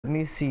Let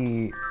me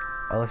see.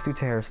 Let's do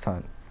terrorist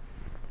hunt.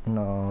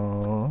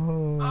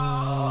 No.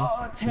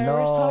 Oh,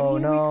 terrorist hunt, No, here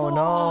we no, come.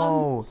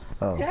 no.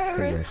 Oh,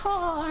 Terrorist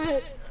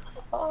hunt.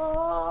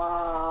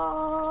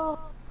 Oh.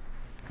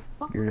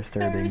 You're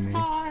disturbing me.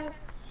 Hunt.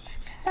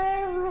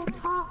 Terrorist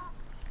hunt.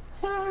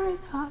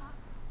 Terrorist hunt.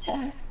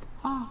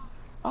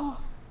 Oh.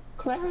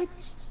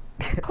 Clarence.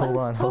 Hold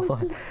on, hold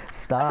on.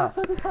 Stop.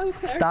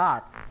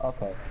 Stop.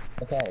 Okay.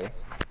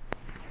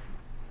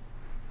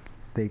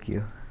 Thank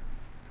you.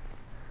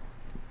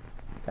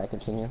 Can I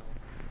continue?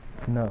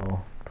 No,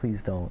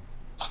 please don't.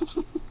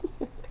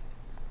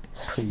 Please.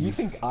 You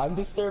think I'm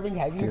disturbing?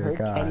 Have you Dear heard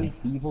God. Kenny's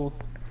evil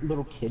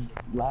little kid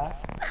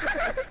laugh?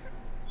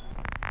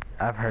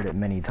 I've heard it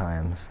many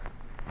times.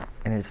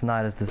 And it's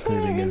not as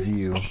disturbing as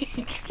you. I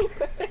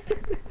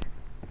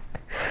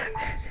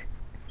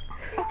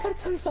gotta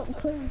tell you something,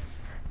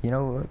 Clarence. You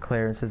know what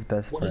Clarence's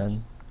best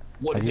friend?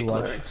 What Have is you it,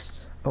 watched?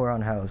 Clarence? Oh,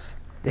 around house.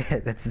 Yeah,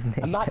 that's his name.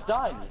 I'm not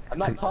done. I'm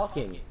not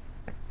talking.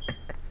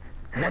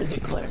 What is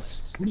it,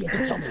 Clarence? What do you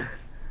have to tell me?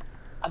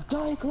 I'm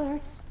dying,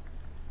 Clarence.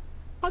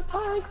 I'm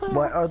dying, Clarence.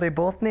 What, are they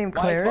both named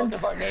Clarence? Why is both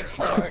of our names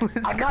Clarence?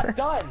 I'm not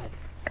done.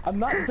 I'm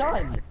not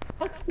done.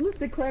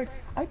 Listen,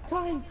 Clarence. I'm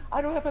dying.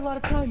 I don't have a lot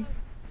of time.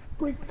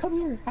 Wait, come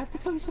here. I have to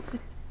tell you something.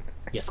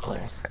 Yes,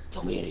 Clarence.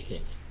 Tell me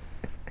anything.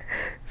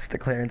 It's the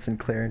Clarence and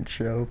Clarence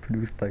show,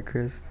 produced by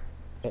Chris.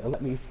 Hey,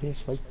 let me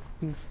finish my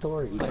fucking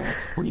story.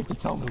 Clarence, what do you have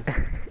to tell me?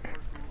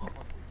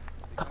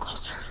 Come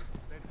closer.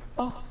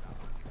 Oh.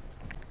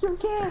 You're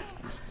gay.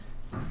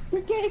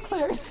 You're gay,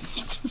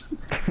 Clarence.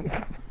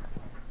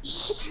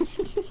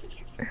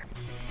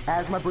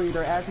 Asthma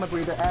breather, asthma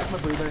breather, asthma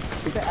breather.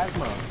 Get the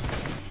asthma.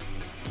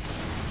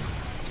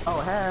 Oh,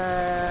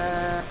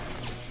 hey.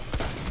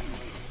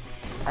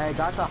 Hey,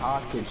 got the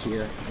hostage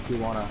here, if you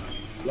wanna.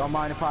 You don't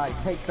mind if I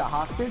take the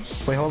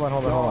hostage? Wait, hold on.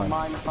 You don't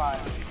mind if I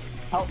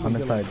help me? I'm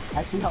Dylan. inside.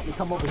 Actually, help me.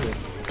 Come over here.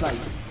 Sight.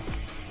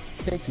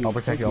 Thank you. I'll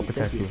protect you, I'll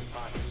protect you.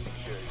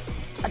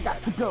 I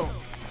got to go.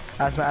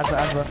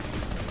 Asthma.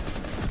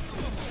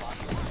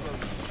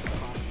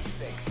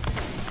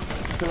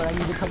 Dylan, I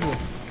need to come here.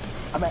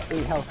 I'm at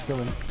 8 health,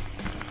 Dylan.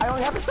 I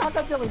only have a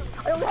shotgun, Dylan.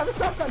 I only have a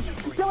shotgun.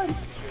 Dylan.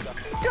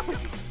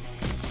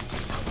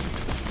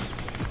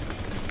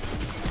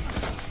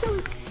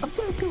 I'm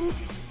dead, Dylan.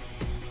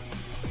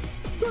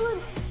 Dylan,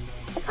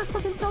 I got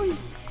something to tell you.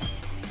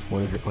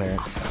 What is it,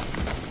 Clarence?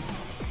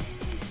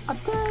 I'm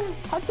dead,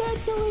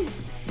 Dylan.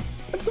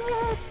 I'm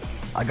dead.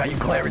 I got you,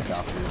 Clarence.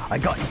 I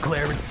got you,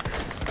 Clarence.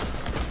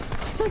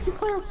 Thank you,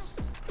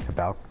 Clarence. The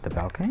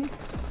balcony?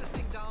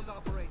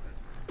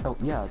 Oh,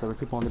 yeah, there were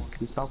people on the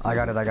east balcony. I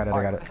got it.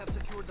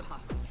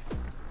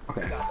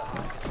 Okay.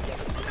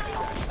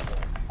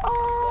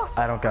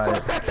 I don't got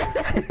it.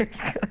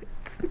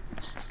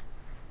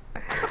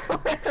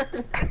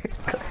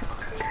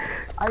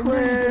 I knew you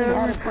didn't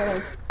have it,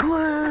 Clarence.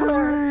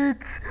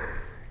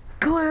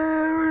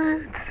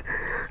 Clarence!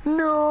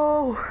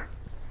 No!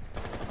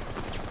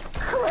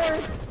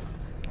 Clarence!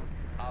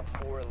 Op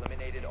 4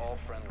 eliminated all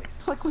friendlies.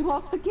 Looks like we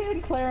lost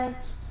again,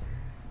 Clarence.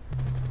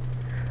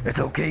 It's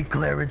okay,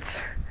 Clarence.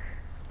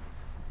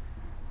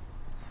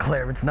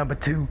 Clarence number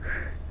 2.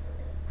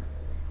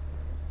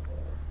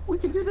 We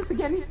can do this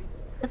again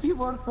if you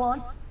want.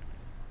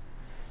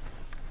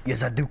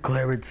 Yes, I do,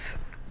 Clarence.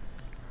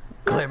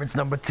 Clarence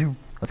number 2.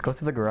 Let's go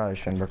to the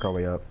garage and work our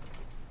way up.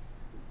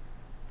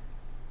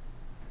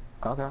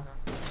 Okay.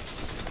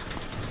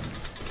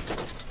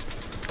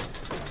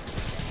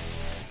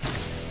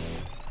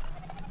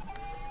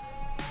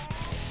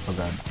 Oh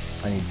god,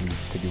 I need you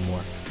to do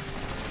more.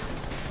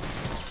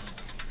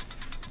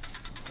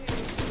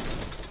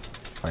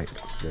 Alright,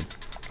 good.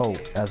 Oh,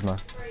 asthma.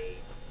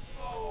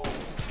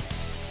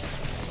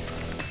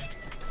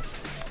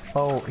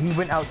 Oh, he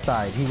went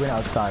outside,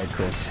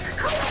 Chris.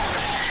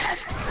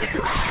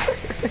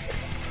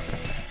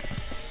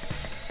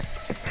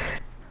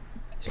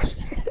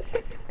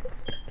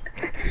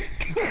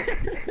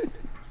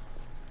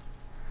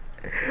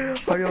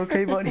 Are you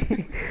okay,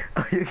 buddy?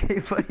 Are you okay,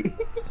 buddy?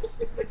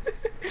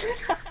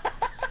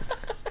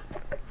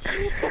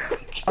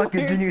 I'll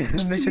continue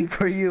the mission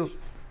for you.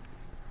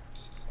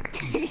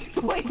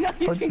 Wait, no,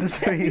 I'll do this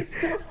for you.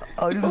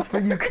 I'll do this for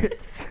you,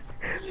 Chris.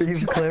 For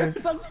you,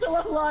 Clarence. I'm still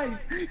alive.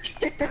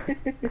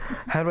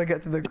 How do I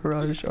get to the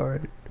garage?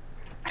 Alright.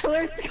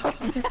 Clarence, come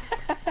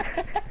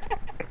back.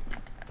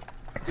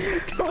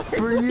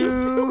 For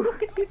you!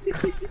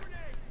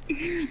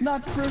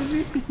 Not for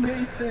me,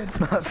 Mason.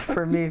 Not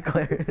for me,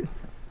 Clarence.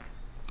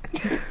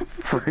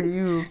 For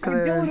you, Dylan,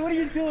 Clarence. what are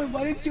you doing?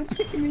 Why didn't you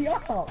pick me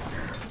up?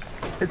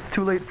 It's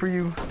too late for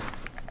you.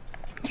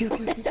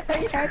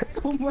 I had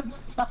so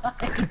much time.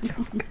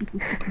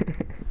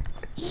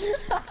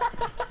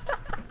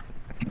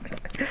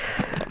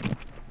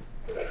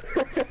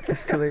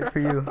 It's too late for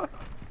you.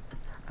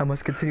 I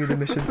must continue the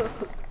mission.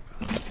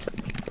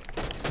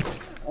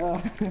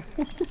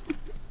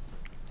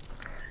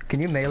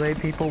 Can you melee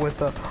people with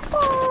the?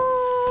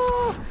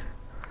 Oh!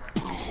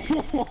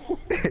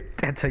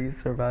 That's how you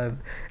survive.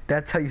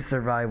 That's how you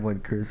survive one,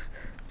 Chris.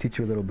 Teach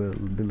you a little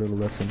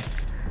lesson.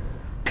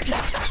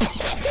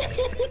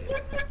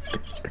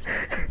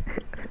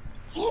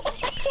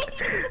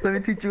 Let me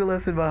teach you a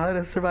lesson about how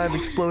to survive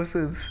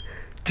explosives.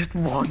 Just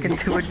walk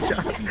into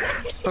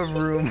a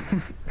room.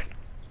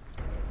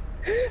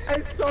 I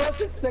saw it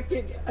the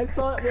second. I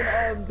saw it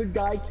when the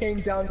guy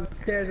came down the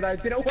stairs, and I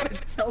didn't want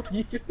to tell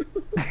you.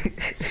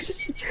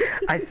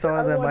 I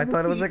saw them. I wanted to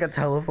thought it was see- like a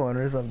telephone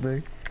or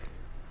something.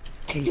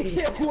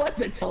 It was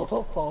a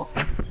telephone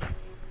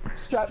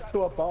strapped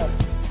to a bus.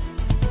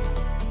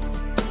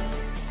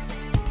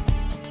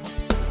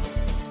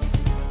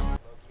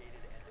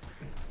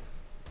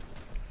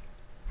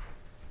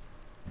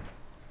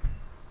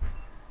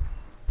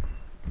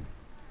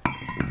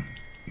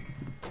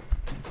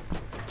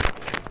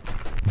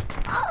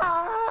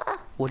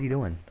 What are you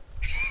doing?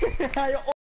 I